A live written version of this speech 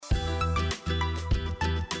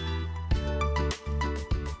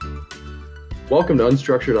Welcome to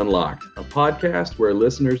Unstructured Unlocked, a podcast where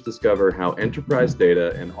listeners discover how enterprise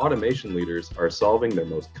data and automation leaders are solving their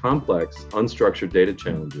most complex, unstructured data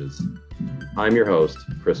challenges. I'm your host,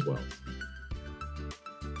 Chris Wells.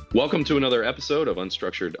 Welcome to another episode of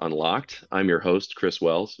Unstructured Unlocked. I'm your host, Chris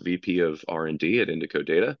Wells, VP of R&D at Indico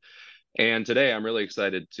Data. And today I'm really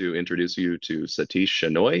excited to introduce you to Satish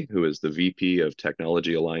Shenoy, who is the VP of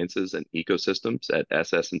Technology Alliances and Ecosystems at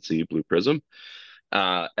SS&C Blue Prism.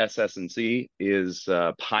 SS&C is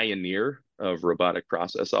a pioneer of robotic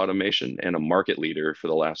process automation and a market leader for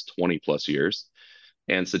the last 20 plus years.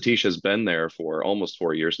 And Satish has been there for almost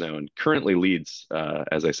 4 years now and currently leads,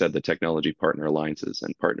 as I said, the Technology Partner Alliances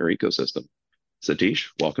and Partner Ecosystem. Satish,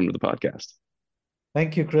 welcome to the podcast.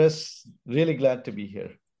 Thank you, Chris. Really glad to be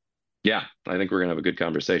here. Yeah, I think we're going to have a good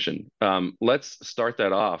conversation. Let's start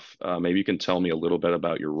that off. Maybe you can tell me a little bit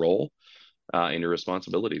about your role and your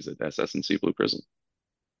responsibilities at SS&C Blue Prism.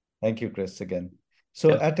 Thank you, Chris, again.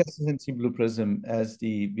 So at SS&C Blue Prism, as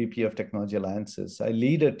the VP of Technology Alliances, I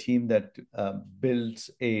lead a team that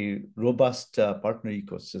builds a robust partner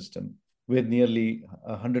ecosystem with nearly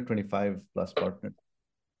 125 plus partners.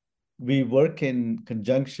 We work in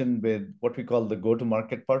conjunction with what we call the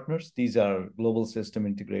go-to-market partners. These are global system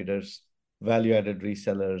integrators, value-added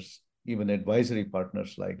resellers, even advisory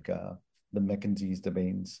partners like the McKinseys, the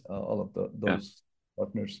Bains, all of those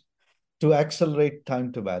partners, to accelerate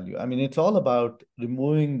time to value. I mean, it's all about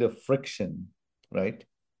removing the friction, right?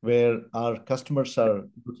 Where our customers are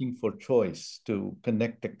looking for choice to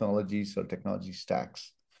connect technologies or technology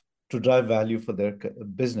stacks to drive value for their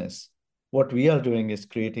business. What we are doing is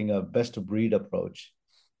creating a best of breed approach,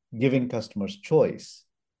 giving customers choice,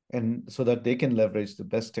 and so that they can leverage the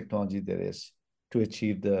best technology there is to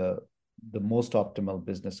achieve the most optimal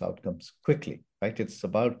business outcomes quickly, right? It's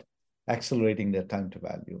about accelerating their time to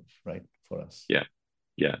value, right, for us.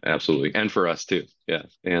 Yeah, absolutely. And for us too. Yeah.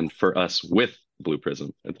 And for us with Blue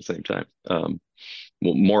Prism at the same time.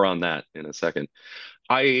 More on that in a second.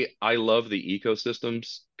 I love the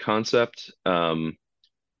ecosystems concept.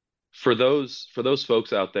 For those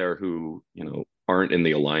folks out there who, aren't in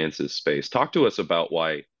the alliances space, talk to us about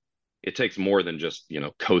why it takes more than just,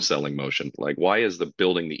 co-selling motion. Like, why is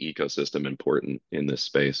building the ecosystem important in this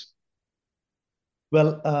space?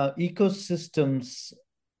 Well, ecosystems,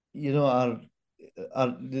 are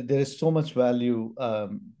there is so much value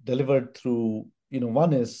delivered through,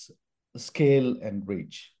 one is scale and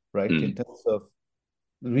reach, right? In terms of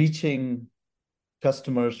reaching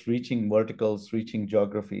customers, reaching verticals, reaching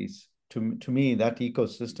geographies. To me, that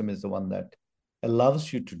ecosystem is the one that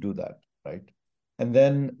allows you to do that, right? And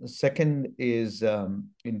then second is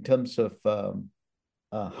in terms of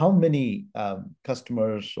how many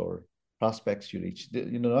customers or prospects you reach,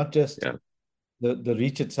 not just the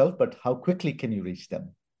reach itself, but how quickly can you reach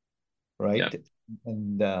them, right?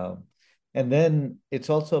 And then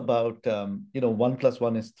it's also about 1 +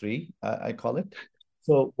 1 is 3, I call it.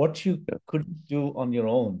 So what you couldn't do on your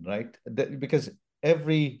own, right? Because I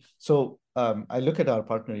look at our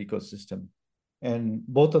partner ecosystem, and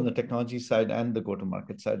both on the technology side and the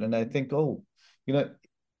go-to-market side, and I think,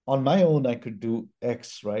 on my own, I could do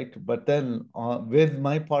X, right? But then with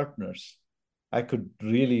my partners, I could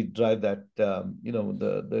really drive that,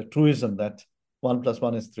 the truism that 1 +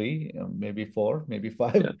 1 is 3, maybe 4, maybe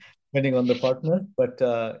 5, depending on the partner. But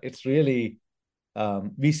it's really,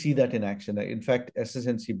 we see that in action. In fact,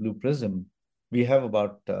 SS&C Blue Prism, we have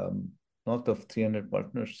about north of 300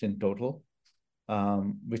 partners in total,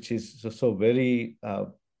 which is so very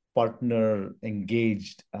partner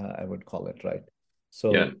engaged, I would call it, right?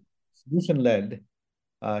 So solution-led,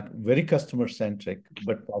 very customer-centric,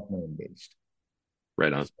 but partner-engaged.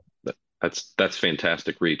 Right on. That's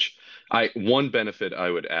fantastic reach. One benefit I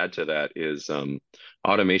would add to that is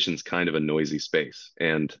automation's kind of a noisy space,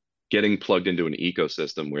 and getting plugged into an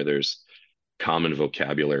ecosystem where there's common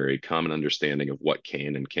vocabulary, common understanding of what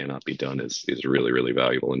can and cannot be done is really, really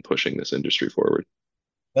valuable in pushing this industry forward.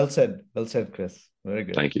 Well said, Chris. Very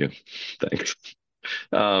good. Thank you. Thanks.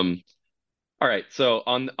 All right. So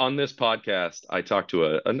on this podcast, I talk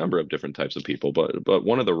to a number of different types of people, but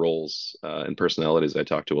one of the roles and personalities I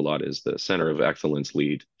talk to a lot is the Center of Excellence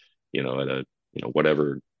lead, at a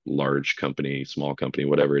whatever large company, small company,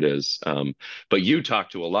 whatever it is. But you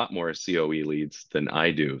talk to a lot more COE leads than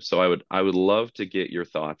I do. So I would love to get your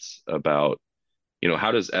thoughts about,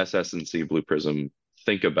 how does SS&C Blue Prism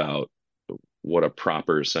think about what a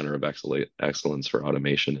proper Center of Excellence for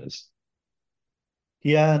automation is?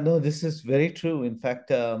 Yeah, no, this is very true. In fact,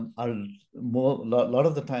 a lot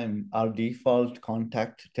of the time, our default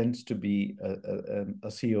contact tends to be a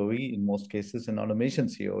COE in most cases, an automation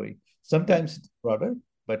COE. Sometimes it's broader,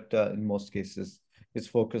 but in most cases, it's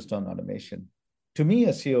focused on automation. To me,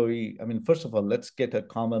 a COE, I mean, first of all, let's get a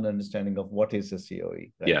common understanding of what is a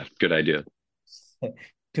COE, right? Yeah, good idea.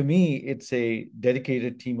 To me, it's a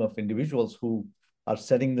dedicated team of individuals who are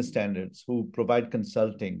setting the standards, who provide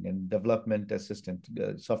consulting and development assistance,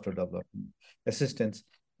 software development assistance,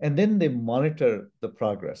 and then they monitor the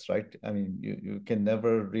progress, right? I mean, you can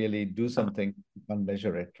never really do something, you can't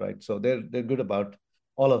measure it, right? So they're good about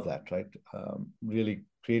all of that, right? Really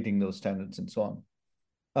creating those standards and so on.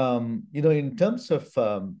 In terms of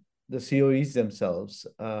the COEs themselves,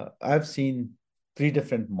 I've seen three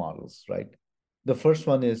different models, right? The first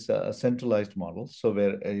one is a centralized model, so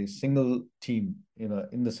where a single team,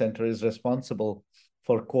 in the center is responsible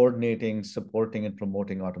for coordinating, supporting, and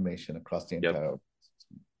promoting automation across the Yep. entire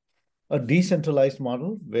system. A decentralized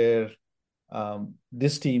model where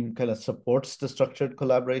this team kind of supports the structured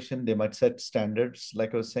collaboration. They might set standards,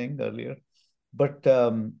 like I was saying earlier, but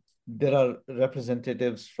there are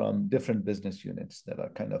representatives from different business units that are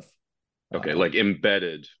kind of Okay, like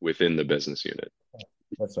embedded within the business unit.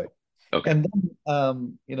 that's right. Okay. And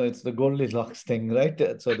then it's the Goldilocks thing, right?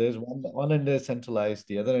 So there's one end is centralized,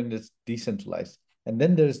 the other end is decentralized, and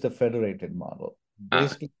then there's the federated model. Ah,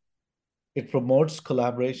 Basically, it promotes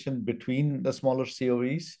collaboration between the smaller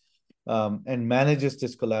COEs, and manages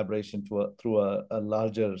this collaboration through a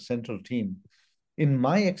larger central team. In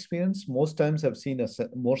my experience, most times I've seen a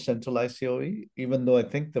more centralized COE, even though I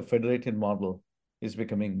think the federated model is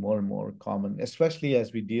becoming more and more common, especially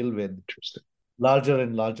as we deal with interesting. larger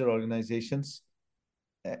and larger organizations,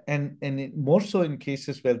 and more so in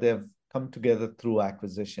cases where they've come together through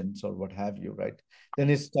acquisitions or what have you, right? Then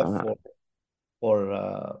it's tough Ah,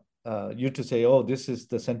 for you to say, oh, this is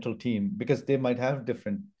the central team, because they might have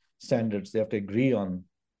different standards. They have to agree on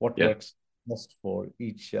what yeah. works best for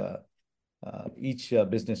each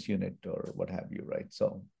business unit or what have you, right?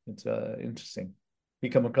 So it's interesting. We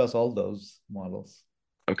come across all those models.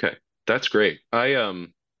 Okay. That's great.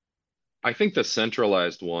 I think the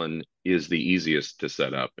centralized one is the easiest to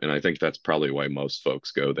set up, and I think that's probably why most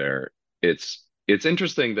folks go there. It's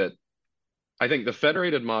interesting that I think the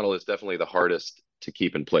federated model is definitely the hardest to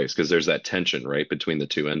keep in place because there's that tension, right, between the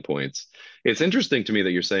two endpoints. It's interesting to me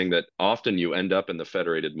that you're saying that often you end up in the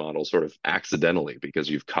federated model sort of accidentally because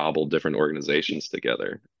you've cobbled different organizations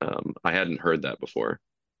together. I hadn't heard that before.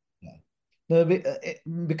 Yeah. No,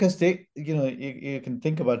 because you can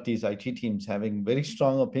think about these IT teams having very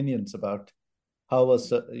strong opinions about how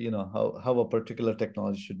a particular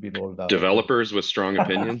technology should be rolled out. Developers with strong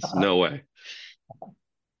opinions? No way.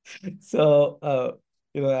 So,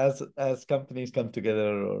 as companies come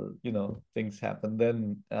together or things happen,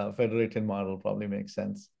 then federated model probably makes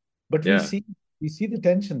sense. But we Yeah. see we see the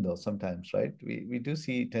tension though sometimes, right? We do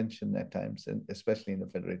see tension at times, and especially in the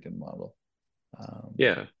federated model. Um,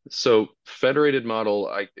 Yeah. So federated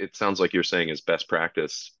model, it sounds like you're saying is best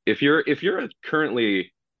practice. If you're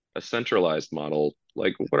currently a centralized model,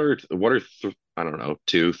 like what are th I don't know,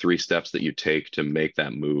 two, three steps that you take to make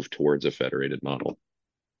that move towards a federated model?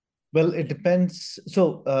 Well, it depends.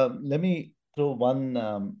 So let me throw one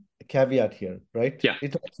caveat here, right? Yeah.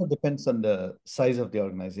 It also depends on the size of the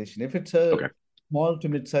organization. If it's a Okay. small to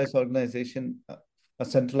mid-sized organization, a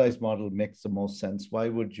centralized model makes the most sense. Why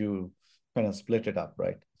would you kind of split it up,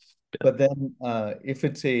 right? Yeah. But then if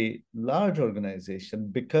it's a large organization,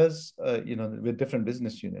 because with different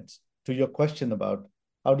business units, to your question about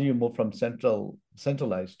how do you move from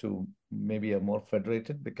centralized to maybe a more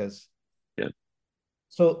federated, because Yeah.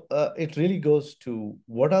 so it really goes to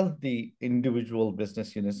what are the individual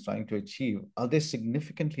business units trying to achieve? Are they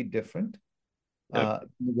significantly different Yep.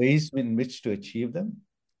 ways in which to achieve them?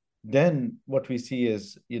 Then what we see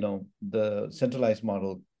is, the centralized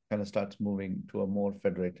model kind of starts moving to a more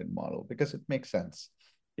federated model because it makes sense.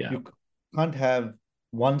 Yeah. You can't have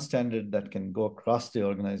one standard that can go across the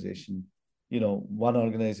organization. One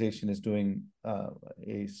organization is doing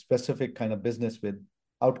a specific kind of business with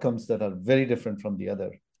outcomes that are very different from the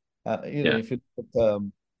other. Yeah. If you look at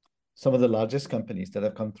some of the largest companies that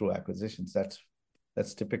have come through acquisitions,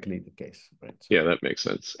 that's typically the case, right? So, Yeah, that makes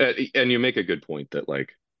sense. And you make a good point that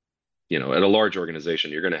at a large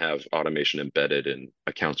organization, you're going to have automation embedded in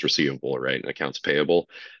accounts receivable, right? And accounts payable.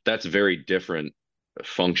 That's very different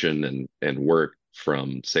function and work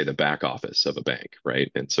from, say, the back office of a bank,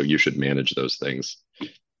 right? And so you should manage those things,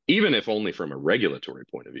 even if only from a regulatory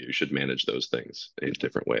point of view, you should manage those things in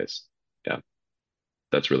different ways. Yeah,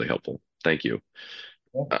 that's really helpful. Thank you.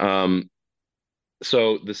 yeah. Um,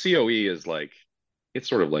 so the COE is like, it's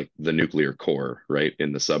sort of like the nuclear core, right?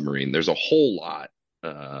 In the submarine. There's a whole lot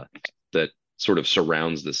that sort of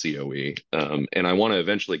surrounds the COE. And I want to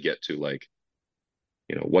eventually get to like,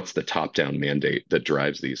 what's the top-down mandate that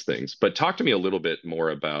drives these things. But talk to me a little bit more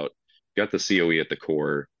about, you got the COE at the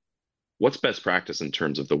core. What's best practice in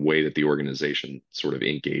terms of the way that the organization sort of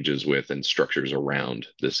engages with and structures around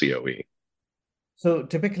the COE? So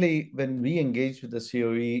typically, when we engage with the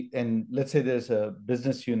COE, and let's say there's a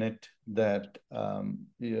business unit that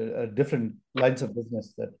different lines of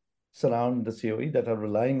business that surround the COE that are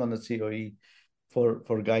relying on the COE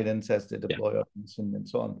for guidance as they Yeah. deploy automation and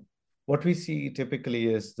so on. What we see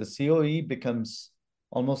typically is the COE becomes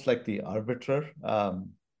almost like the arbiter.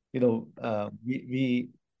 We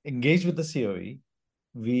engage with the COE,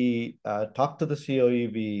 we talk to the COE,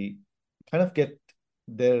 we kind of get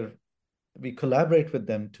their we collaborate with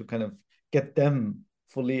them to kind of get them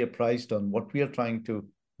fully apprised on what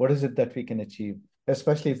is it that we can achieve,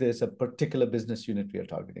 especially if there's a particular business unit we are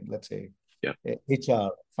targeting, let's say Yeah.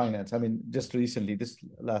 HR, finance. I mean, just recently, this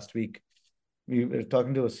last week, we were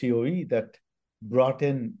talking to a COE that brought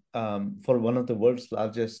in for one of the world's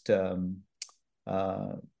largest,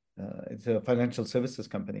 it's a financial services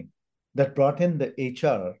company that brought in the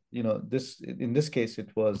HR. In this case,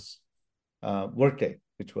 it was Workday,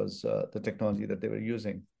 which was the technology that they were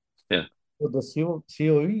using. Yeah. So the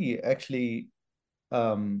COE actually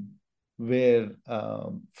were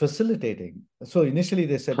facilitating. So initially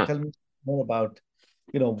they said, Huh. tell me more about,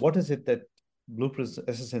 what is it that Blue Prism,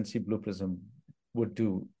 SS&C Blue Prism would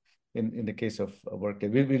do in the case of Workday.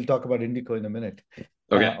 We'll talk about Indico in a minute.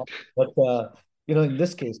 Okay. But in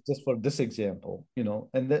this case, just for this example,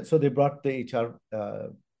 so they brought the HR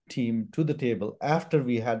team to the table after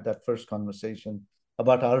we had that first conversation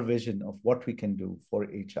about our vision of what we can do for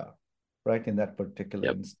HR, right, in that particular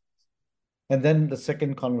Yep. instance. And then the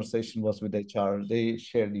second conversation was with HR. They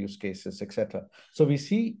shared use cases, etc. So we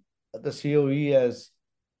see the COE as,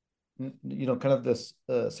 kind of this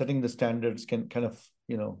setting the standards, can kind of,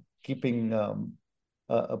 keeping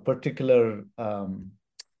a particular,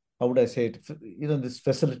 how would I say it, this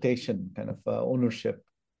facilitation kind of ownership.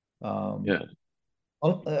 Yeah.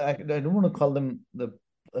 I don't want to call them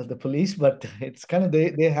the police, but it's kind of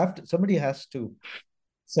they have to, somebody has to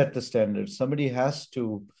set the standards. Somebody has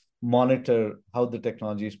to monitor how the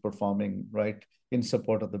technology is performing, right, in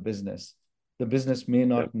support of the business. The business may Yep.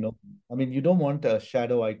 not know. I mean, you don't want a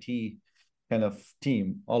shadow IT kind of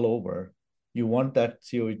team all over. You want that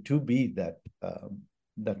COE to be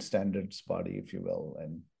that standards body, if you will,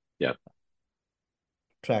 and Yep.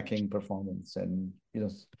 tracking performance and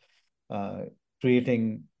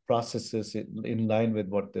creating processes in line with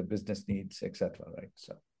what the business needs, etc. Right.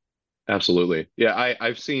 So Absolutely. Yeah,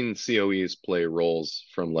 I've seen COEs play roles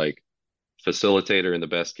from like facilitator in the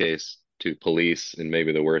best case to police in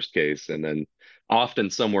maybe the worst case, and then often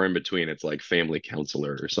somewhere in between it's like family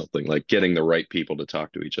counselor or something, like getting the right people to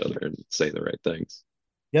talk to each other and say the right things.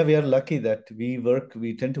 yeah, we are lucky that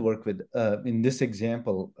we tend to work with, in this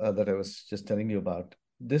example that I was just telling you about,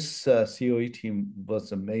 this COE team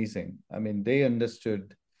was amazing. I mean, they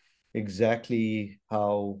understood exactly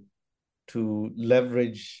how to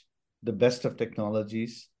leverage the best of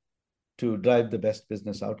technologies to drive the best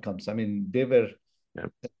business outcomes. I mean, they were, Yeah.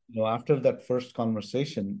 after that first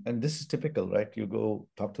conversation, and this is typical, right? You go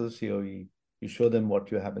talk to the COE, you show them what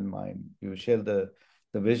you have in mind, you share the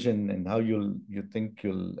vision and how you think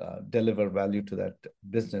you'll deliver value to that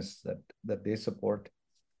business that they support.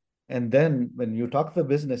 And then when you talk to the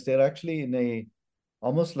business, they're actually in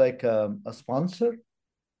almost like a sponsor.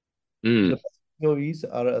 Mm, The COEs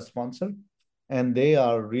are a sponsor, and they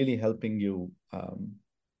are really helping you.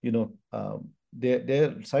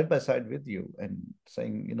 They're side by side with you and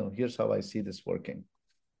saying, here's how I see this working,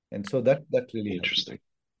 and so that really helps. interesting.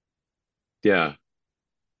 Yeah.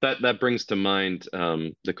 That brings to mind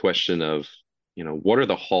the question of, what are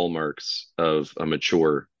the hallmarks of a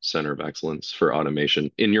mature center of excellence for automation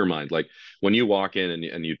in your mind? Like when you walk in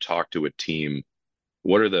and you talk to a team,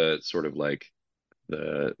 what are the sort of like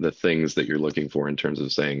the things that you're looking for in terms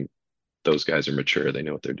of saying those guys are mature, they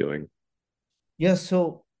know what they're doing? Yeah,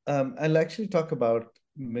 so I'll actually talk about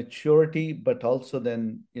maturity, but also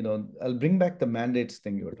then, I'll bring back the mandates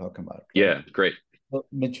thing you were talking about, right? Yeah, great. So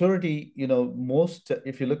maturity,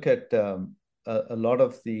 if you look at a lot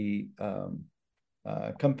of the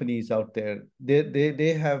companies out there,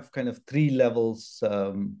 they have kind of three levels.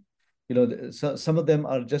 So some of them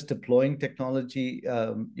are just deploying technology.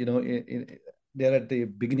 They're at the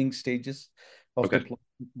beginning stages of Okay. deploying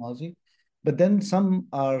technology, but then some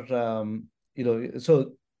are,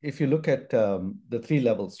 so if you look at the three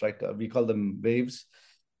levels, right, we call them waves.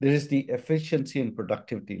 There is the efficiency and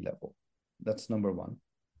productivity level. That's number one.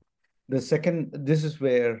 The second, this is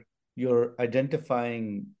where you're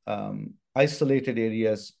identifying isolated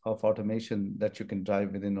areas of automation that you can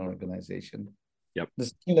drive within an organization. Yep. The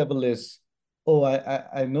second level is, oh,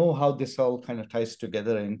 I know how this all kind of ties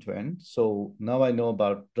together end to end. So now I know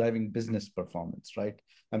about driving business performance, right?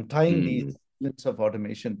 I'm tying these elements of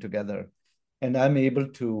automation together, and I'm able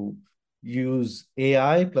to use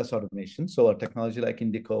AI plus automation, so a technology like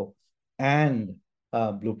Indico and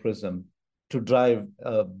Blue Prism to drive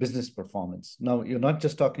business performance. Now, you're not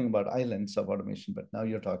just talking about islands of automation, but now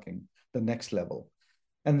you're talking the next level.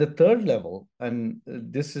 And the third level, and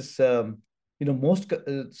this is, so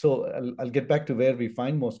I'll get back to where we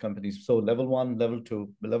find most companies. So level one, level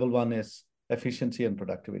two. Level one is efficiency and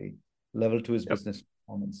productivity. Level two is Yep. business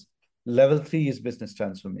performance. Level three is business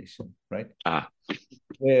transformation, right?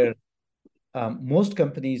 Where most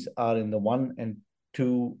companies are in the one and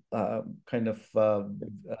two kind of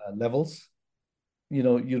levels.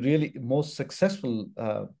 You really, most successful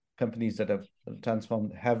companies that have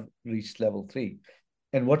transformed have reached level three.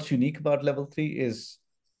 And what's unique about level three is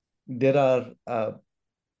there are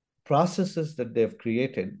processes that they've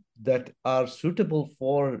created that are suitable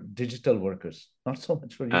for digital workers, not so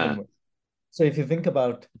much for human workers. So if you think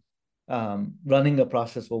about running a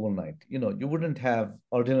process overnight, you wouldn't have,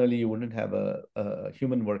 ordinarily, you wouldn't have a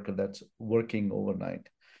human worker that's working overnight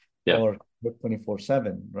or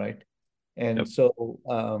 24/7, right? And so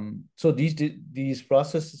these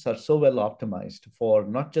processes are so well optimized for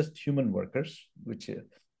not just human workers, which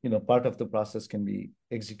part of the process can be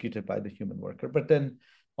executed by the human worker, but then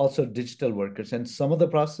also digital workers. And some of the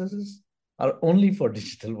processes are only for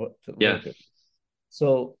digital workers.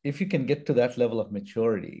 So if you can get to that level of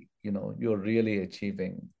maturity, you're really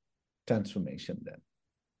achieving transformation then.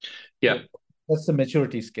 Yeah. So that's the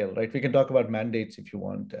maturity scale, right? We can talk about mandates if you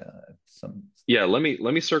want.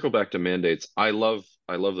 Let me circle back to mandates. I love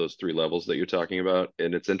those three levels that you're talking about,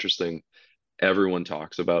 and it's interesting. Everyone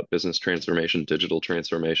talks about business transformation, digital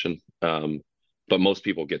transformation, but most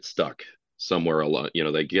people get stuck somewhere along.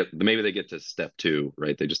 Maybe they get to step two,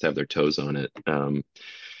 right? They just have their toes on it.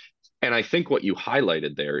 And I think what you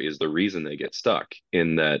highlighted there is the reason they get stuck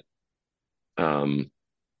in that.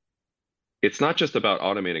 It's not just about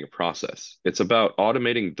automating a process. It's about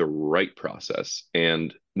automating the right process.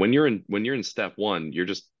 And when you're in step one, you're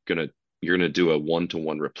gonna do a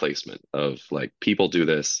one-to-one replacement of like people do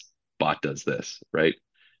this, bot does this, right?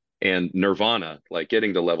 And nirvana, like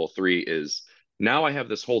getting to level three, is now I have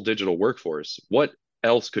this whole digital workforce. What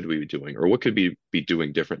else could we be doing, or what could we be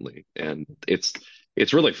doing differently? And it's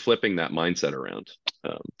really flipping that mindset around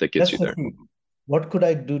that gets you there. What could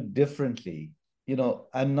I do differently?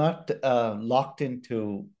 I'm not locked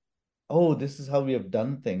into, oh, this is how we have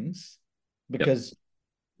done things, because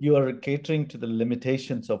you are catering to the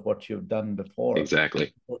limitations of what you've done before.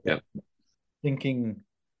 Exactly. Yeah. Thinking,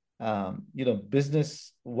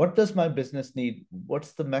 business, what does my business need?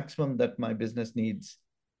 What's the maximum that my business needs?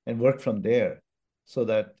 And work from there so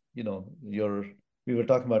that, we were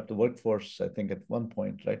talking about the workforce, I think, at one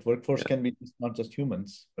point, right? Workforce can be not just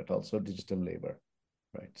humans, but also digital labor.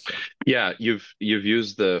 Right. So. Yeah, you've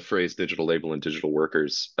used the phrase digital label and digital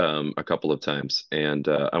workers a couple of times, and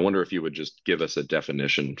I wonder if you would just give us a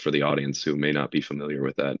definition for the audience who may not be familiar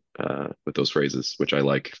with that, with those phrases, which I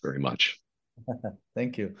like very much.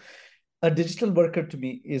 Thank you. A digital worker to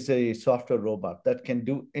me is a software robot that can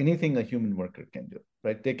do anything a human worker can do,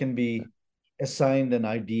 right? They can be assigned an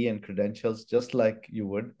ID and credentials just like you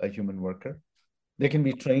would a human worker. They can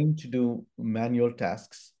be trained to do manual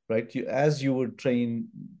tasks, right? As you would train,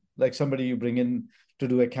 like somebody you bring in to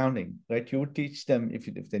do accounting, right? You would teach them if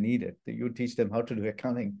they need it. You would teach them how to do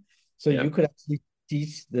accounting. So you could actually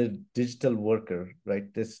teach the digital worker,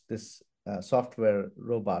 right? This software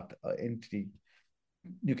robot entity.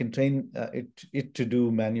 You can train it to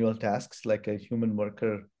do manual tasks like a human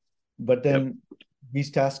worker, but then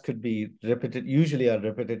these tasks could be usually are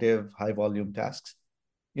repetitive, high volume tasks.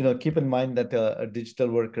 Keep in mind that a digital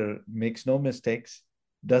worker makes no mistakes,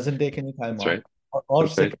 doesn't take any time off, or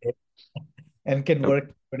sick, and can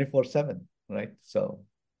work 24/7, right? So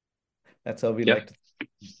that's how we like to.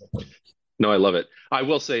 No, I love it. I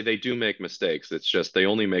will say they do make mistakes. It's just they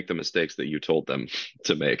only make the mistakes that you told them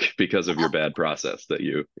to make because of your bad process that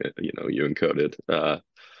you encoded.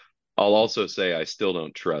 I'll also say I still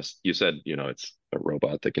don't trust. You said, it's a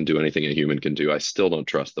robot that can do anything a human can do. I still don't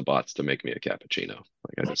trust the bots to make me a cappuccino.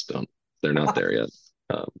 Like I just don't. They're not there yet.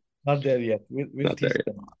 Not there yet. We'll teach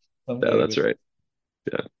them. Yeah, that's right.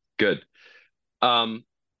 Yeah, good.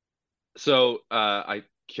 So I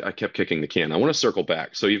kept kicking the can. I want to circle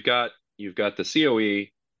back. So you've got the COE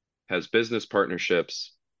has business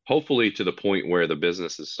partnerships, hopefully to the point where the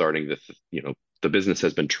business is starting to the business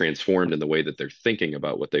has been transformed in the way that they're thinking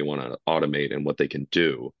about what they want to automate and what they can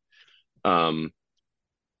do. Um,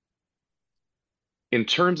 in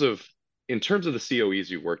terms of the COEs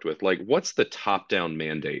you've worked with, like what's the top-down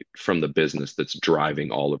mandate from the business that's driving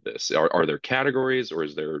all of this? Are there categories, or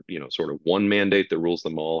is there, sort of one mandate that rules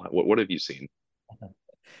them all? What have you seen?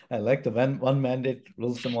 I like the one mandate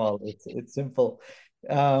rules them all. It's simple.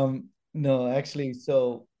 No, actually,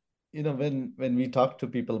 so when we talk to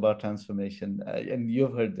people about transformation, and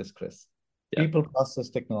you've heard this, Chris, Yeah. people, process,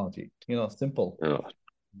 technology. Simple, Oh, right?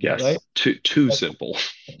 yes. Too simple.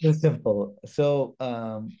 It's simple. So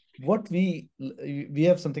what we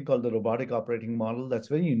have something called the robotic operating model that's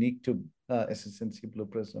very unique to SS&C Blue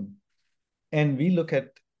Prism. And we look at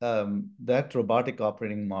that robotic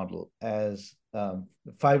operating model as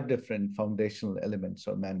five different foundational elements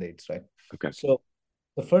or mandates, right? Okay. So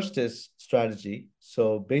the first is strategy.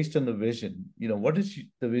 So based on the vision, what is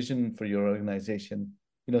the vision for your organization?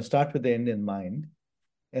 Start with the end in mind,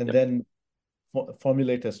 and Yep. then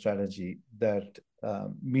formulate a strategy that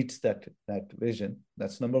meets that vision.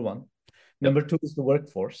 That's number one. Yep. Number two is the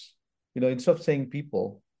workforce. Instead of saying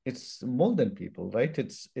people, it's more than people, right?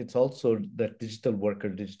 It's also that digital worker,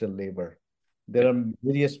 digital labor. There Yep. are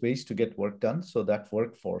various ways to get work done, so that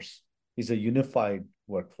workforce is a unified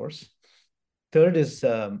workforce. Third is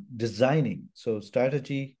designing. So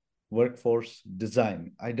strategy, workforce,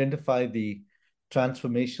 design. Identify the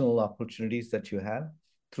transformational opportunities that you have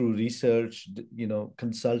through research,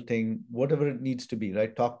 consulting, whatever it needs to be,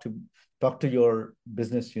 right? Talk to your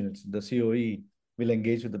business units. The COE will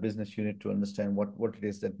engage with the business unit to understand what it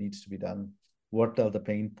is that needs to be done. What are the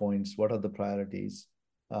pain points? What are the priorities?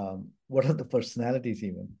 What are the personalities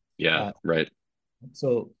even? Yeah. Uh, Right.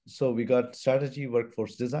 so we got strategy,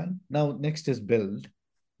 workforce, design. Now next is build.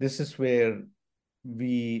 This is where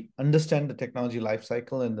we understand the technology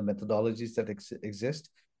lifecycle and the methodologies that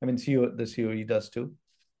exist. I mean, the COE does too,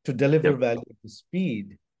 to deliver Yep. value at the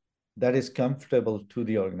speed that is comfortable to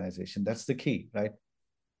the organization. That's the key, right?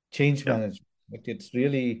 Change Yeah. management. Like it's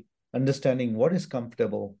really understanding what is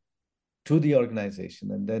comfortable to the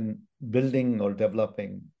organization and then building or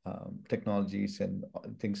developing technologies and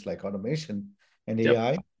things like automation and Yep.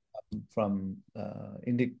 AI from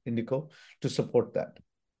Indico to support that.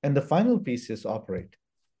 And the final piece is operate.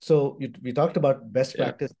 So we talked about best Yeah.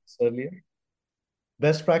 practices earlier.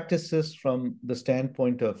 Best practices from the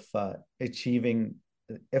standpoint of achieving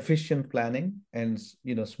efficient planning and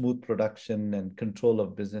smooth production and control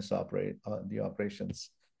of the operations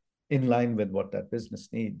in line with what that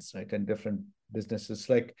business needs, right? And different businesses,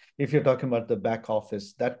 like if you're talking about the back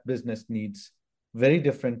office, that business needs very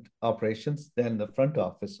different operations than the front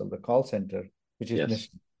office or the call center, which is Yes.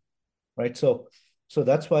 mission, right? So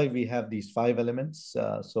that's why we have these five elements.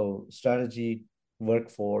 So strategy,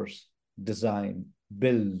 workforce, design,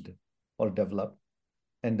 build or develop,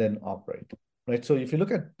 and then operate, right? So if you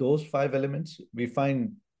look at those five elements, we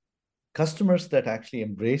find customers that actually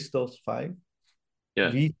embrace those five,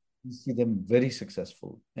 Yeah. we see them very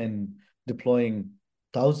successful and deploying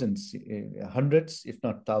thousands, hundreds, if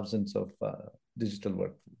not thousands of digital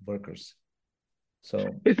workers.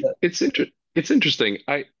 So It's interesting.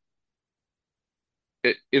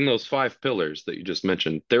 In those five pillars that you just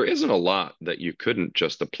mentioned, there isn't a lot that you couldn't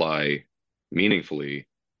just apply meaningfully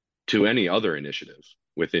to any other initiative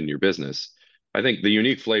within your business. I think the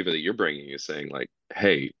unique flavor that you're bringing is saying like,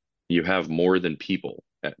 hey, you have more than people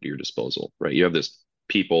at your disposal, right? You have this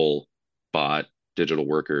people bot digital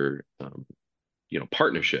worker,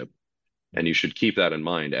 partnership, and you should keep that in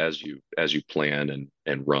mind as you plan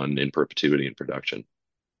and run in perpetuity in production.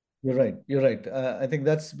 you're right. You're right. I think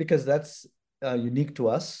that's because that's unique to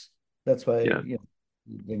us. That's why Yeah. we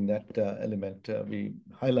bring that element. We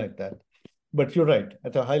highlight that. But you're right.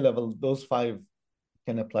 At a high level, those five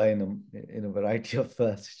can apply in a variety of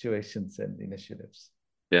situations and initiatives.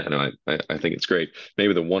 Yeah, no, I think it's great.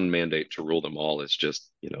 Maybe the one mandate to rule them all is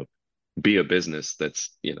just, be a business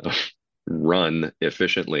that's, run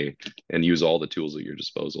efficiently and use all the tools at your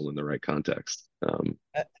disposal in the right context.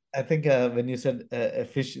 I think when you said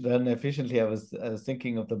run efficiently, I was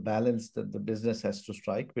thinking of the balance that the business has to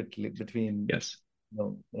strike between Yes.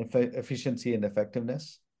 efficiency and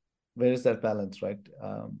effectiveness. Where is that balance, right?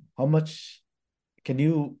 How much can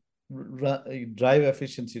you drive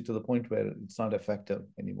efficiency to the point where it's not effective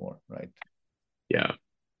anymore, right? Yeah.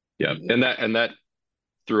 Yeah. And that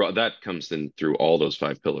through that comes in through all those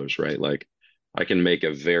five pillars, right? Like I can make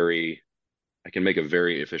a very I can make a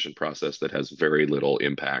very efficient process that has very little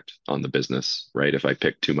impact on the business, right? If I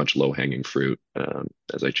pick too much low-hanging fruit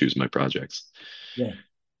as I choose my projects. Yeah.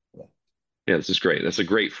 Yeah. Yeah, this is great. That's a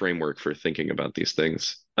great framework for thinking about these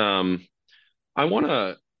things. I want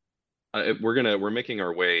to we're making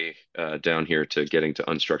our way down here to getting to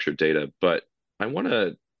unstructured data, but I want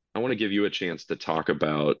to I want to give you a chance to talk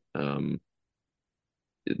about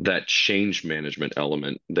that change management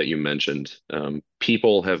element that you mentioned.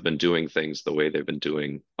 People have been doing things the way they've been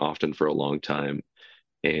doing often for a long time,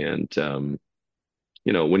 and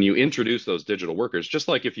when you introduce those digital workers, just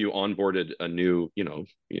like if you onboarded a new,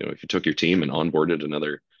 if you took your team and onboarded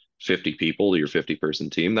another 50 people to your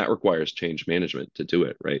 50-person team, that requires change management to do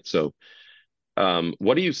it, right? So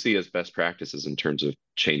what do you see as best practices in terms of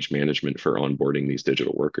change management for onboarding these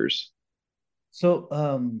digital workers? So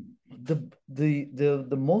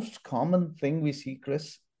the most common thing we see,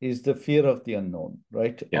 Chris, is the fear of the unknown,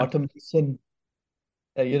 right? Yeah, Automation.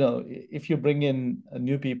 If you bring in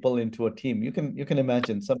new people into a team, you can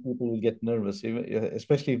imagine some people will get nervous,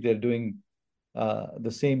 especially if they're doing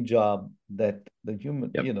the same job that the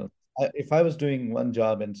human. yep, If I was doing one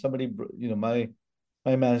job and somebody,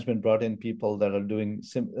 my management brought in people that are doing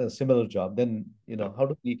a similar job, then yep, how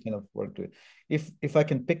do we kind of work to it? If I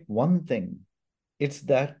can pick one thing, it's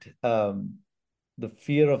that the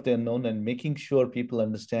fear of the unknown and making sure people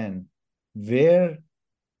understand where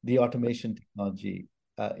the automation technology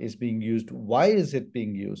is being used, why is it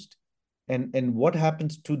being used, and what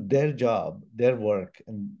happens to their job, their work,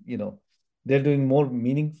 and they're doing more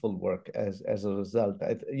meaningful work as a result.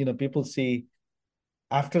 People see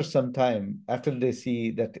after some time, after they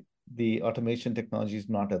see that the automation technology is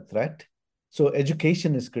not a threat. So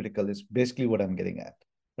education is critical, is basically what I'm getting at,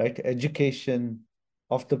 right? Education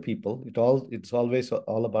of the people. It's always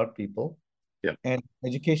all about people, yep, and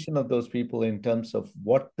education of those people in terms of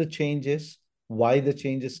what the change is, why the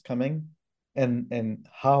change is coming, and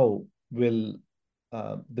how will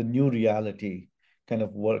the new reality kind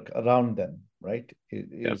of work around them, right?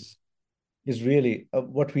 yep. Is really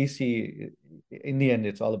what we see. In the end,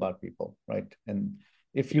 it's all about people, right? And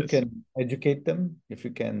if It you is. can educate them, if you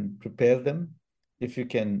can prepare them, if you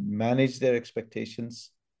can manage their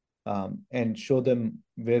expectations, and show them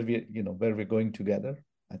where we're going together,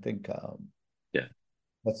 I think Yeah.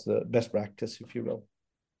 that's the best practice, if you will.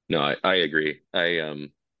 No, I agree.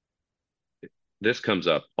 This comes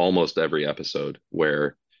up almost every episode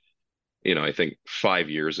where, I think 5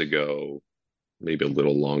 years ago, maybe a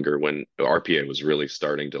little longer, when RPA was really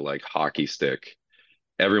starting to like hockey stick,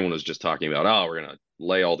 everyone was just talking about, oh, we're going to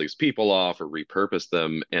lay all these people off or repurpose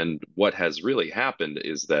them. And what has really happened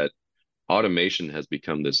is that automation has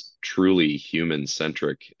become this truly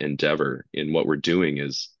human-centric endeavor. And what we're doing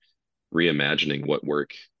is reimagining what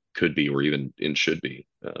work could be or even in should be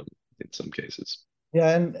in some cases.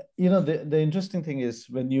 Yeah, and the interesting thing is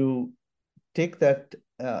when you take that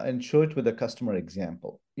and show it with a customer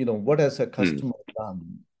example. What has a Hmm. customer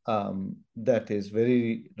done that is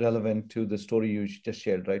very relevant to the story you just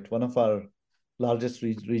shared, right? One of our largest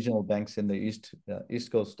regional banks in the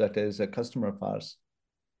East Coast, that is a customer of ours.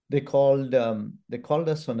 They called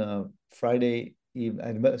us on a Friday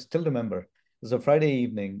evening. I still remember. It was a Friday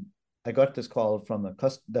evening. I got this call from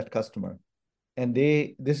that customer, and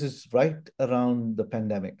this is right around the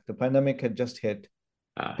pandemic. The pandemic had just hit.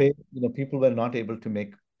 Uh, People were not able to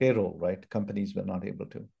make payroll, right? Companies were not able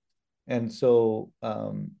to. And so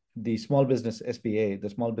the small business SBA, the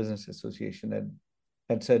Small Business Association,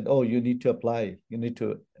 had said, oh, you need to apply. You need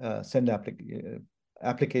to send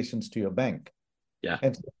applications to your bank. yeah.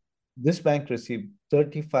 And so this bank received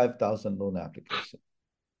 35,000 loan applications.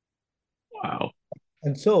 Wow.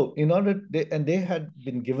 And so they had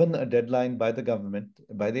been given a deadline by the government,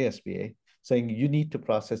 by the SBA, saying you need to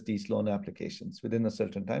process these loan applications within a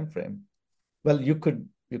certain time frame. Well, you could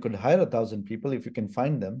hire 1,000 people if you can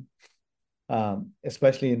find them,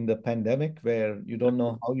 especially in the pandemic where you Yeah. don't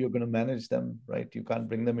know how you're going to manage them, right? You can't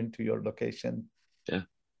bring them into your location, Yeah.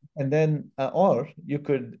 and then or you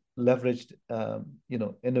could leverage,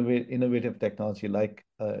 innovative technology like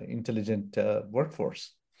intelligent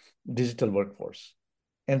workforce, digital workforce.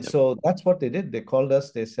 And Yep. so that's what they did. They called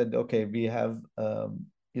us. They said, okay, we have,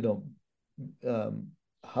 you know, um,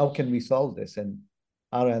 how can we solve this? And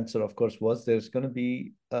our answer, of course, was there's going to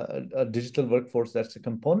be a digital workforce that's a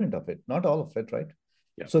component of it, not all of it, right?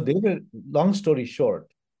 Yep. So long story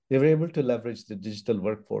short, they were able to leverage the digital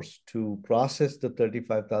workforce to process the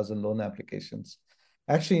 35,000 loan applications.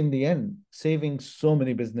 Actually, in the end, saving so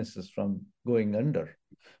many businesses from going under,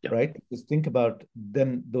 Yep. right? Just think about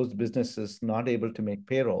them, those businesses not able to make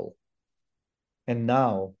payroll. And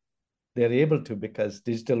now they're able to because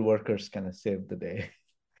digital workers kind of saved the day.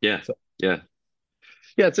 Yeah. So Yeah.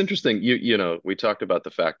 Yeah, it's interesting. We talked about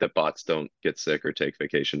the fact that bots don't get sick or take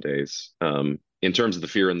vacation days. In terms of the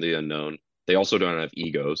fear and the unknown, they also don't have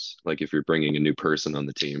egos. Like if you're bringing a new person on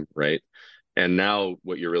the team, right? And now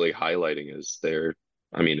what you're really highlighting is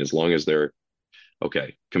I mean, as long as they're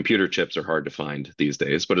okay, computer chips are hard to find these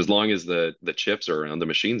days, but as long as the chips are around, the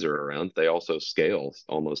machines are around, they also scale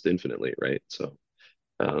almost infinitely, right? So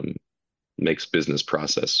um, makes business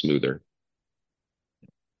process smoother.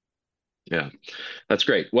 Yeah, that's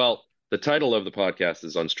great. Well, the title of the podcast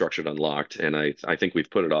is Unstructured Unlocked, and I think we've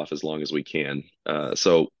put it off as long as we can.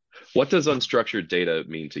 So what does unstructured data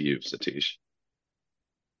mean to you, Satish?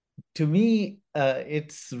 To me,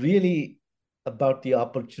 it's really about the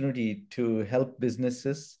opportunity to help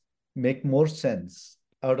businesses make more sense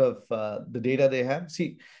out of the data they have.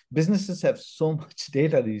 See, businesses have so much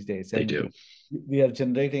data these days, They and do. we are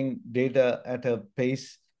generating data at a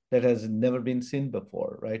pace that has never been seen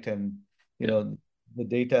before, right? And you Yeah. know, the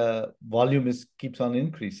data volume is keeps on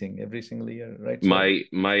increasing every single year, right? So, My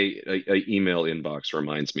email inbox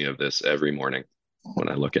reminds me of this every morning when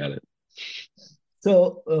I look at it.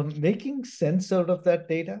 making sense out of that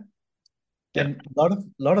data, Yeah, and a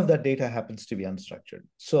lot of that data happens to be unstructured.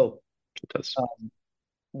 So it does.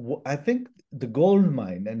 I think the gold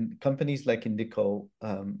mine and companies like Indico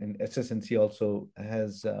and SS&C also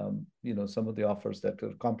has some of the offers that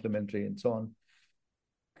are complementary and so on.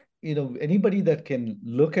 Anybody that can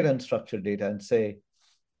look at unstructured data and say,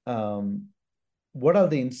 um, what are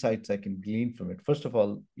the insights I can glean from it? First of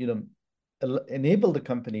all, enable the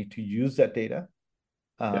company to use that data,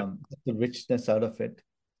 Yeah, get the richness out of it,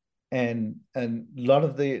 and a lot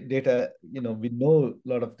of the data, we know a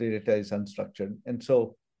lot of the data is unstructured, and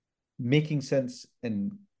so making sense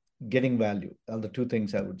and getting value are the two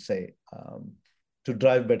things I would say, to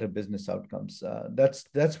drive better business outcomes.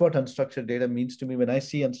 That's what unstructured data means to me. When I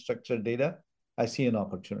see unstructured data, I see an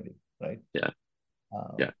opportunity, right? yeah,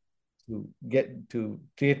 Um, yeah. to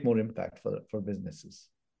create more impact for businesses.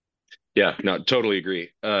 Yeah, no, totally agree.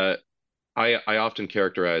 I often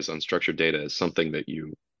characterize unstructured data as something that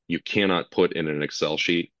you cannot put in an Excel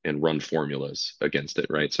sheet and run formulas against it,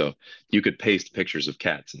 right? So you could paste pictures of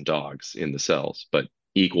cats and dogs in the cells, but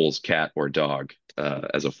equals cat or dog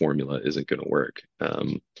as a formula isn't going to work.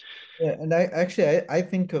 Yeah, and I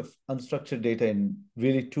think of unstructured data in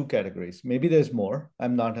really two categories. Maybe there's more.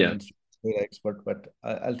 I'm not an Yeah, unstructured data expert, but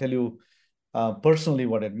I'll tell you personally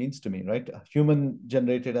what it means to me, right? Human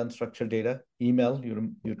generated unstructured data, email,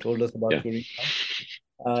 you told us yeah, about your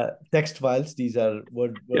email, text files, these are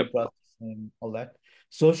yep, word processing, all that.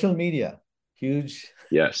 Social media, huge,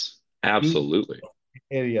 yes, huge absolutely.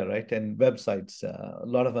 area, right? And websites, a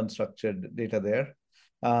lot of unstructured data there.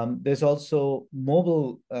 There's also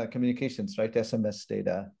mobile communications, right? SMS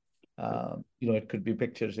data. It could be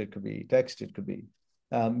pictures, it could be text, it could be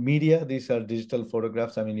media. These are digital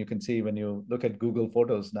photographs. I mean, you can see when you look at Google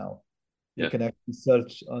Photos now, you Yeah, can actually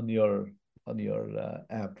search on your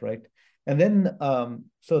app, right? And then,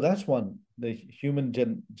 so that's one, the human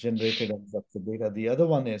generated unstructured data. The other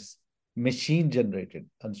one is machine generated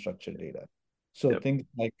unstructured data. So yep. things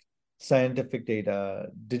like scientific data,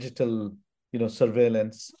 digital,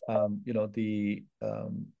 surveillance, the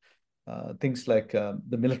things like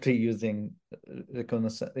the military using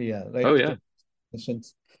reconnaissance, yeah, Oh right, yeah,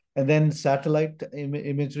 reconnaissance. And then satellite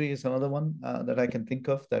imagery is another one that I can think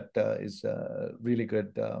of that is a really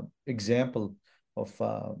good example of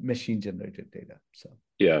machine generated data. So,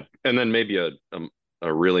 yeah. And then maybe a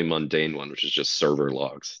really mundane one, which is just server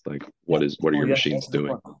logs. Like yeah. what are Oh, your yeah, machines that's a good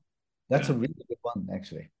doing? one. That's Yeah, a really good one,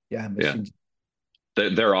 actually. Yeah, yeah. machine.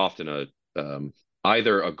 They're often a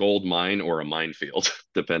either a gold mine or a minefield,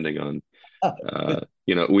 depending on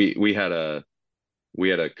we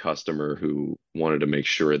had a customer who wanted to make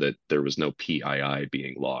sure that there was no PII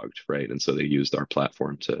being logged, right? And so they used our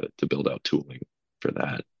platform to build out tooling for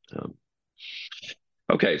that. Um,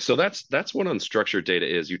 okay, so that's what unstructured data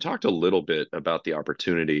is. You talked a little bit about the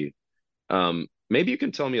opportunity. Maybe you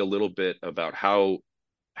can tell me a little bit about how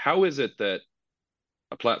is it that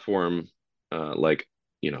a platform like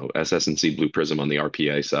SS&C Blue Prism on the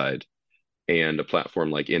RPA side and a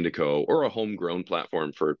platform like Indico or a homegrown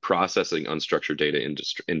platform for processing unstructured data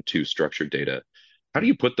into structured data. How do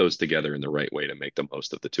you put those together in the right way to make the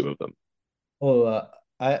most of the two of them? Oh,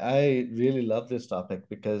 I really love this topic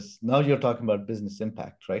because now you're talking about business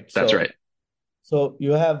impact, right? That's So right. so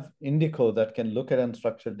you have Indico that can look at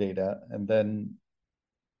unstructured data and then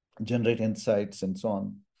generate insights and so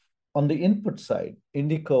on. On the input side,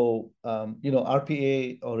 Indico,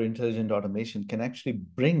 RPA or intelligent automation can actually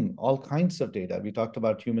bring all kinds of data. We talked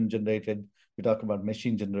about human generated, we talked about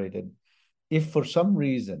machine generated. If for some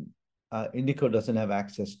reason Indico doesn't have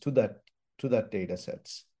access to that data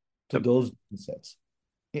sets, to Yep. those data sets,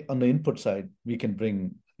 on the input side, we can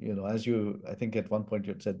bring as I think at one point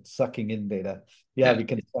you had said sucking in data. Yeah, Yeah. we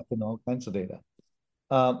can suck in all kinds of data.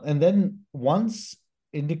 And then once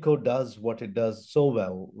Indico does what it does so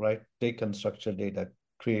well, right? Take unstructured data,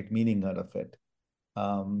 create meaning out of it.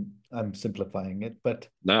 I'm simplifying it, but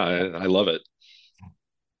No, I love it.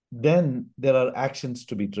 then there are actions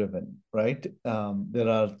to be driven, right? There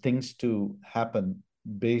are things to happen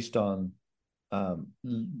based on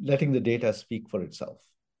letting the data speak for itself,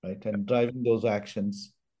 right? And driving those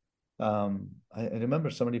actions. I remember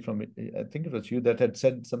somebody from, I think it was you that had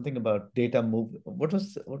said something about data move. What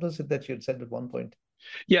was it that you had said at one point?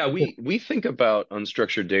 Yeah, we think about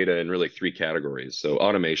unstructured data in really three categories. So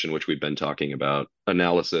automation, which we've been talking about,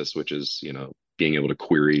 analysis, which is, being able to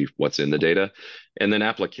query what's in the data, and then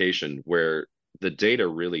application, where the data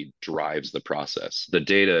really drives the process. The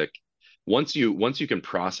data, once you can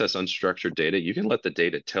process unstructured data, you can let the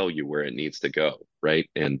data tell you where it needs to go, right?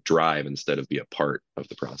 And drive instead of be a part of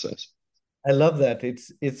the process. I love that.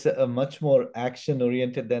 It's a much more action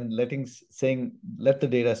oriented than saying let the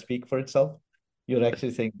data speak for itself. You're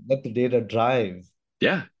actually saying let the data drive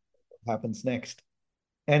Yeah, what happens next.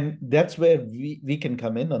 And that's where we can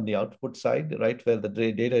come in on the output side, right? Where the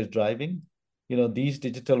data is driving. These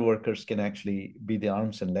digital workers can actually be the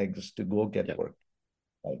arms and legs to go get yeah, work,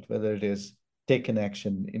 right? Whether it is take an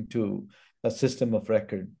action into a system of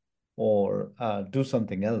record or do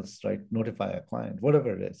something else, right? Notify a client,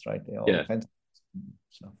 whatever it is, right? All yeah. kinds of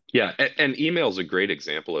stuff. Yeah, and email is a great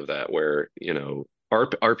example of that, where,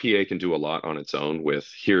 RPA can do a lot on its own with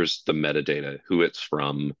here's the metadata, who it's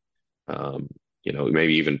from, um,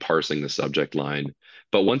 maybe even parsing the subject line.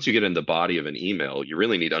 But once you get in the body of an email, you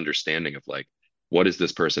really need understanding of like, what is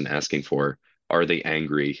this person asking for? Are they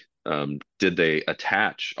angry? Did they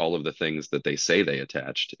attach all of the things that they say they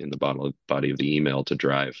attached in the body of the email to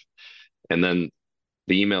drive? And then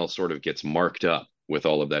the email sort of gets marked up with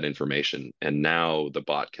all of that information. And now the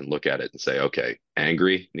bot can look at it and say, okay,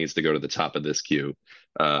 angry needs to go to the top of this queue.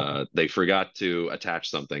 They forgot to attach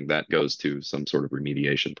something that goes to some sort of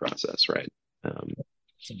remediation process, right? Um,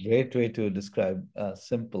 It's a great way to describe a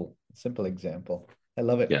simple example. I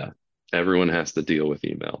love it. yeah, everyone has to deal with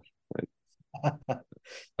email, right?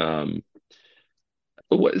 Um,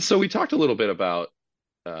 so we talked a little bit about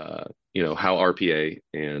how RPA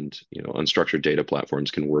and unstructured data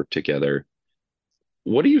platforms can work together.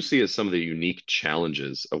 What do you see as some of the unique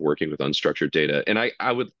challenges of working with unstructured data? And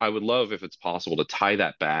I would love if it's possible to tie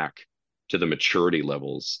that back to the maturity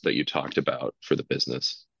levels that you talked about for the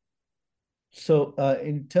business. So,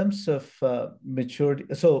 in terms of maturity,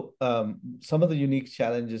 some of the unique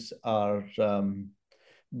challenges are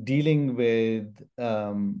dealing with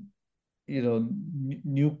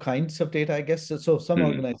new kinds of data, I guess. So some Hmm.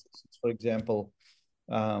 organizations, for example,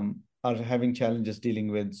 are having challenges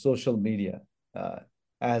dealing with social media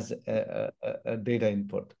as a data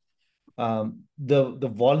input.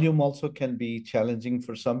 The volume also can be challenging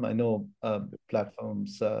for some. I know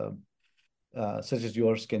platforms such as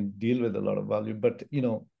yours can deal with a lot of volume, but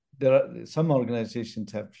there are some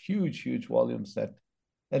organizations have huge volumes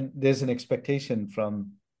and there's an expectation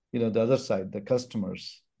from the other side, the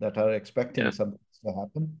customers that are expecting Yeah. something to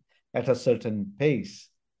happen at a certain pace,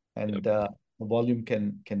 Yep. and the volume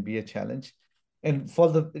can be a challenge. And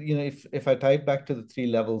for the if I tie it back to the three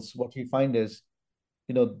levels, what we find is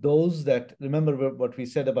those that remember what we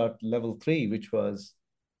said about level three, which was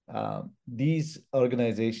these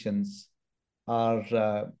organizations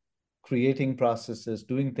are creating processes,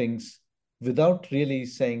 doing things without really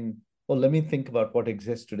saying, "Oh, let me think about what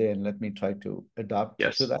exists today and let me try to adapt to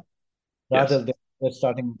Yes. that." Rather Yes. than they're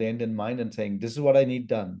starting with the end in mind and saying, "This is what I need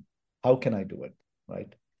done. How can I do it?"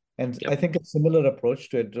 Right? And I Yep. think a similar approach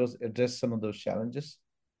to address some of those challenges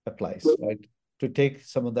applies, right? To take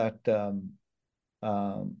some of that,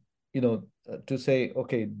 to say,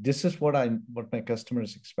 okay, this is what my customer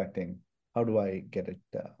is expecting. How do I get it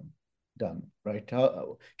done, right?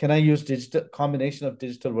 How can I use digital combination of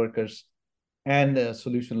digital workers and a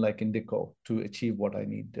solution like Indico to achieve what I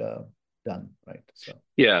need done, right? So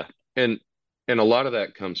Yeah. And a lot of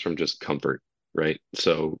that comes from just comfort, right?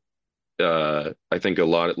 So I think a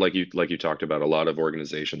lot, like you talked about, a lot of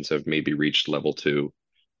organizations have maybe reached level two.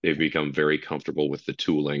 They've become very comfortable with the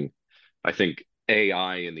tooling. I think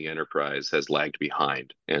AI in the enterprise has lagged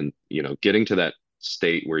behind, and getting to that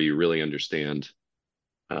state where you really understand,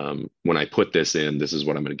 when I put this in, this is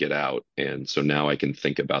what I'm going to get out, and so now I can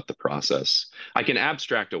think about the process. I can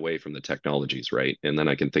abstract away from the technologies, right? And then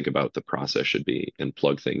I can think about the process should be and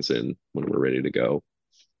plug things in when we're ready to go.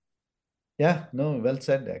 yeah, no, well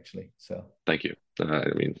said, actually. So Thank you. I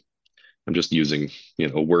mean, I'm just using,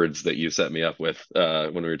 words that you set me up with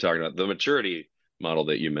when we were talking about the maturity. model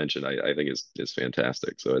that you mentioned, I think is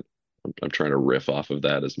fantastic. So I'm trying to riff off of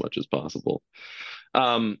that as much as possible.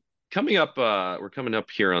 Um, coming up, we're coming up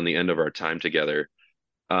here on the end of our time together.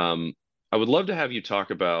 Um, I would love to have you talk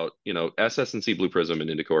about, SS&C Blue Prism and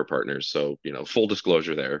Indico are partners. So, full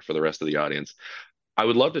disclosure there for the rest of the audience. I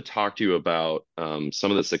would love to talk to you about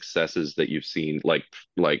some of the successes that you've seen. Like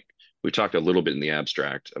we talked a little bit in the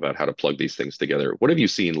abstract about how to plug these things together. What have you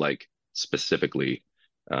seen like specifically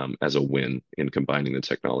as a win in combining the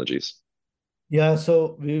technologies? Yeah,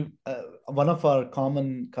 so we one of our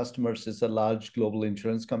common customers is a large global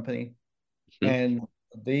insurance company, Hmm. and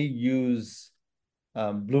they use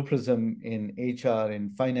Blue Prism in HR,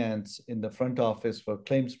 in finance, in the front office for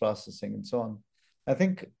claims processing, and so on. I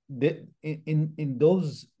think in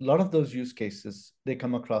those a lot of those use cases, they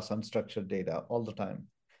come across unstructured data all the time.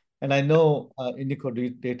 And I know Indico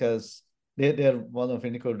Data's they're one of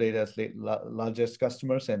Indico Data's largest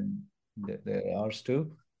customers, and they're ours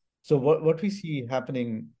too. So what we see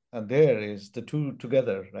happening there is the two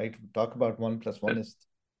together, right? We talk about one plus Yeah. one is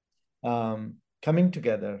coming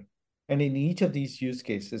together. And in each of these use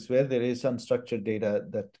cases where there is unstructured data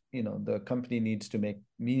that the company needs to make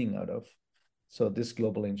meaning out of, so this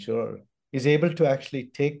global insurer is able to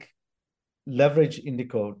actually leverage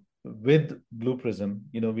Indico with Blue Prism.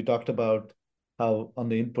 We talked about how on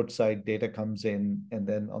the input side data comes in, and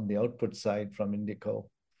then on the output side from Indico,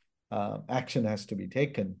 action has to be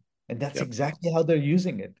taken. And that's Yep. exactly how they're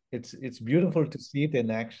using it. It's beautiful to see it in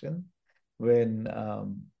action when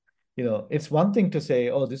it's one thing to say,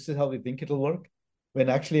 oh, this is how we think it'll work. When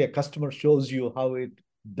actually a customer shows you how it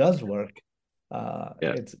does work,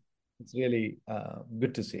 Yeah. it's really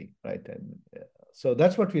good to see, right? And so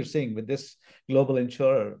that's what we're seeing with this global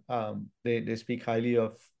insurer. They speak highly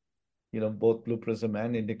of both Blue Prism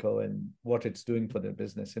and Indico and what it's doing for their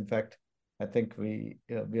business. In fact, I think we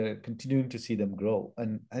are continuing to see them grow,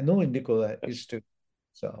 and I know Indico is too.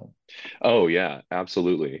 So Oh yeah,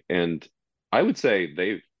 absolutely. And I would say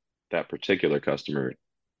that particular customer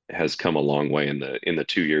has come a long way in the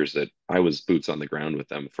 2 years that I was boots on the ground with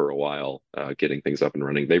them for a while, getting things up and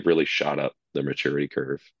running. They've really shot up the maturity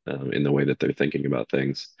curve in the way that they're thinking about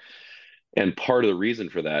things. And part of the reason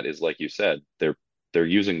for that is, like you said, they're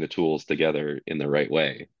using the tools together in the right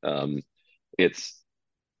way. It's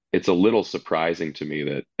it's a little surprising to me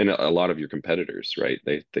that, and a lot of your competitors, right?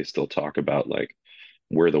 They still talk about like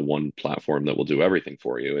we're the one platform that will do everything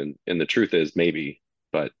for you, and the truth is maybe,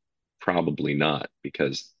 but probably not,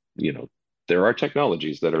 because there are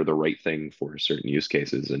technologies that are the right thing for certain use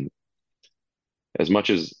cases, and as much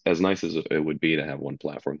as nice as it would be to have one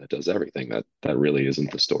platform that does everything, that really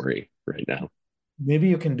isn't the story right now. maybe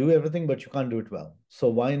you can do everything, but you can't do it well. So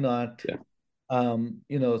why not? Yeah.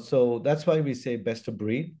 So that's why we say best of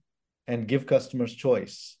breed and give customers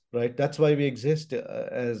choice, right? That's why we exist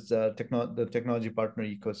as the technology partner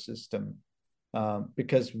ecosystem,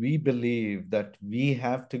 because we believe that we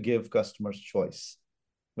have to give customers choice.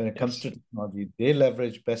 When it comes Yes. to technology, they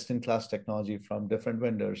leverage best-in-class technology from different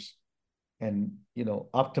vendors and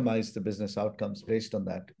optimize the business outcomes based on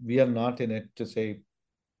that. We are not in it to say,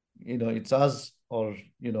 it's us or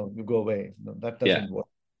you go away. No, that Yeah. doesn't work.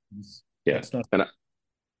 Yeah. That's not. And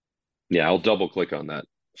yeah, I'll double click on that.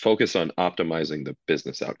 Focus on optimizing the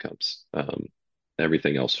business outcomes.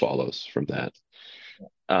 Everything else follows from that.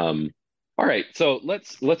 Um, all right, so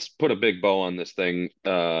let's put a big bow on this thing.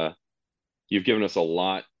 You've given us a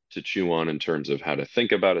lot to chew on in terms of how to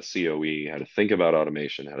think about a COE, how to think about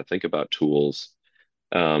automation, how to think about tools.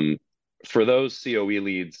 Um, for those COE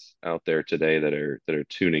leads out there today that are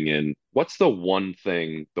tuning in, what's the one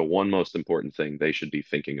thing, the one most important thing they should be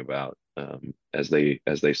thinking about as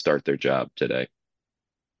they start their job today?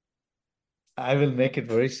 I will make it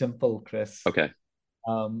very simple, Chris. Okay.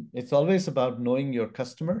 It's always about knowing your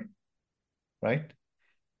customer, right?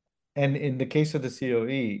 And in the case of the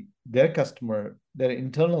COE, their customer, their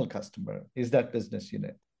internal customer is that business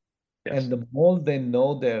unit. Yes. And the more they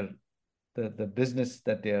know the business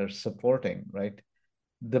that they are supporting, right,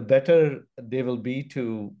 the better they will be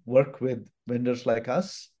to work with vendors like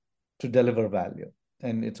us to deliver value.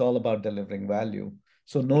 And it's all about delivering value.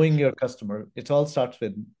 So knowing Yes. your customer, it all starts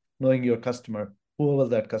with knowing your customer, whoever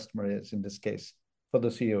that customer is in this case. For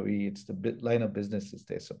the COE, it's the line of businesses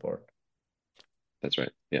they support. That's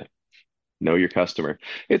right. Yeah. Know your customer.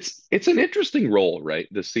 It's an interesting role, right?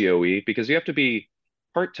 The COE, because you have to be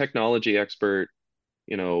part technology expert,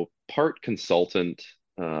 part consultant,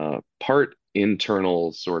 part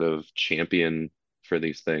internal sort of champion for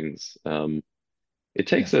these things. It Yeah.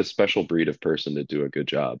 takes a special breed of person to do a good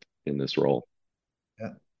job in this role.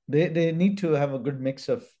 Yeah. They need to have a good mix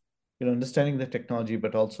of understanding the technology,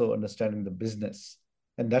 but also understanding the business.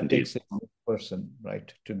 And that Indeed. takes a person,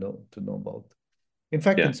 right, to know both. In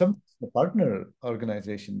fact, Yeah. in some the partner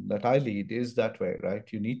organization that I lead is that way, right?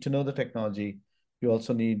 You need to know the technology. You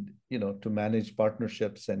also need, to manage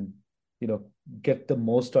partnerships and, get the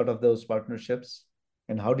most out of those partnerships.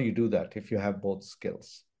 And how do you do that if you have both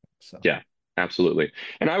skills? So Yeah, absolutely.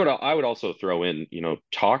 And I would also throw in,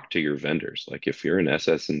 talk to your vendors. Like if you're an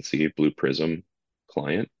SS&C Blue Prism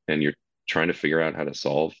client and you're trying to figure out how to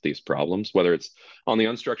solve these problems, whether it's on the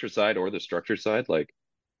unstructured side or the structured side, like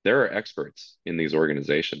there are experts in these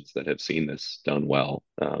organizations that have seen this done well.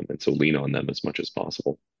 And so lean on them as much as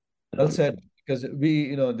possible. well Um, said, because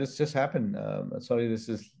this just happened. Sorry, this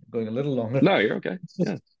is going a little longer. no, you're okay.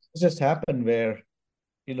 Yeah. This just happened where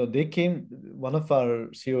they came, one of our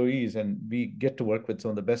COEs, and we get to work with some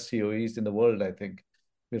of the best COEs in the world, I think.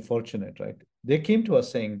 We're fortunate, right? They came to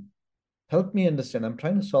us saying, help me understand. I'm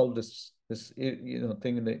trying to solve this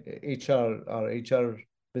thing in the our HR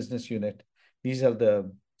business unit. These are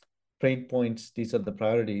the pain points, these are the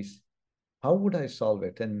priorities. How would I solve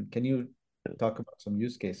it? And can you talk about some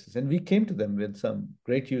use cases? And we came to them with some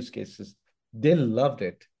great use cases. They loved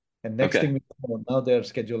it. And next Okay. thing we know, now they're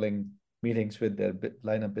scheduling meetings with their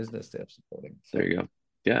line of business they're supporting. There you go.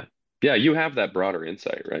 Yeah. Yeah. You have that broader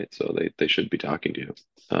insight, right? So they should be talking to you.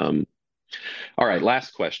 All right,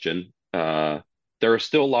 last question. There are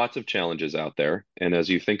still lots of challenges out there. And as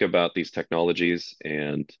you think about these technologies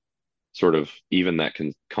and sort of even that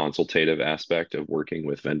consultative aspect of working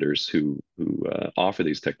with vendors who offer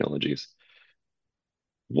these technologies,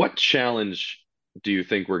 what challenge do you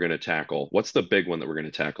think we're going to tackle? What's the big one that we're going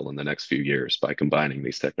to tackle in the next few years by combining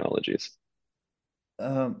these technologies?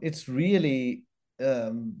 It's really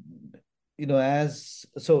um, it's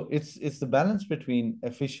the balance between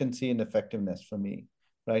efficiency and effectiveness for me,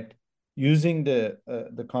 right? Using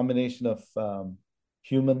the combination of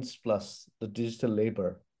humans plus the digital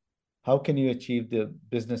labor, how can you achieve the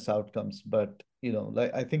business outcomes? But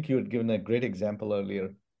like I think you had given a great example earlier.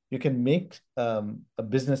 You can make a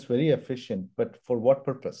business very efficient, but for what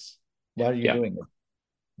purpose? Why are you Yeah. doing it?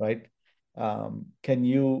 Right? Can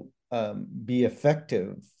you be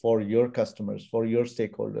effective for your customers, for your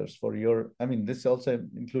stakeholders, I mean, this also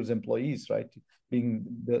includes employees, right? Being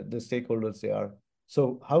the stakeholders they are.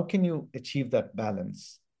 So how can you achieve that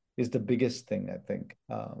balance is the biggest thing, I think,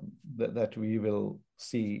 that we will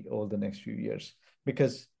see over the next few years.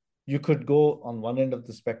 Because you could go on one end of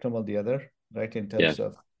the spectrum or the other, right? In Yeah. terms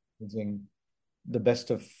of using the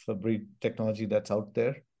best of breed technology that's out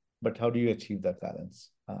there. But how do you achieve that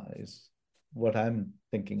balance is what I'm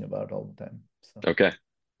thinking about all the time. So Okay.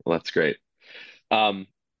 Well, that's great. Um,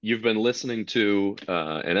 you've been listening to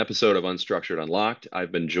an episode of Unstructured Unlocked.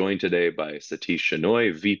 I've been joined today by Satish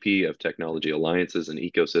Shenoy, VP of Technology Alliances and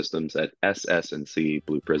Ecosystems at SS&C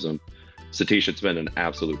Blue Prism. Satish, it's been an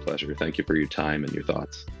absolute pleasure. Thank you for your time and your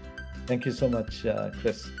thoughts. thank you so much,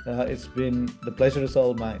 Chris. It's been the pleasure is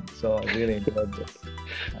all mine. So I really enjoyed this.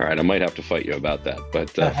 All right, I might have to fight you about that, but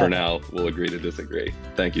for now, we'll agree to disagree.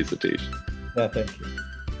 Thank you, Satish. Yeah, thank you.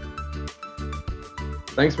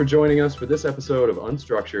 Thanks for joining us for this episode of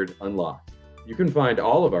Unstructured Unlocked. You can find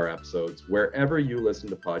all of our episodes wherever you listen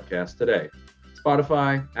to podcasts today.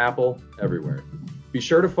 Spotify, Apple, everywhere. Be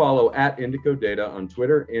sure to follow @Indico Data on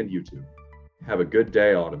Twitter and YouTube. Have a good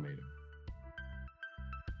day, Automator.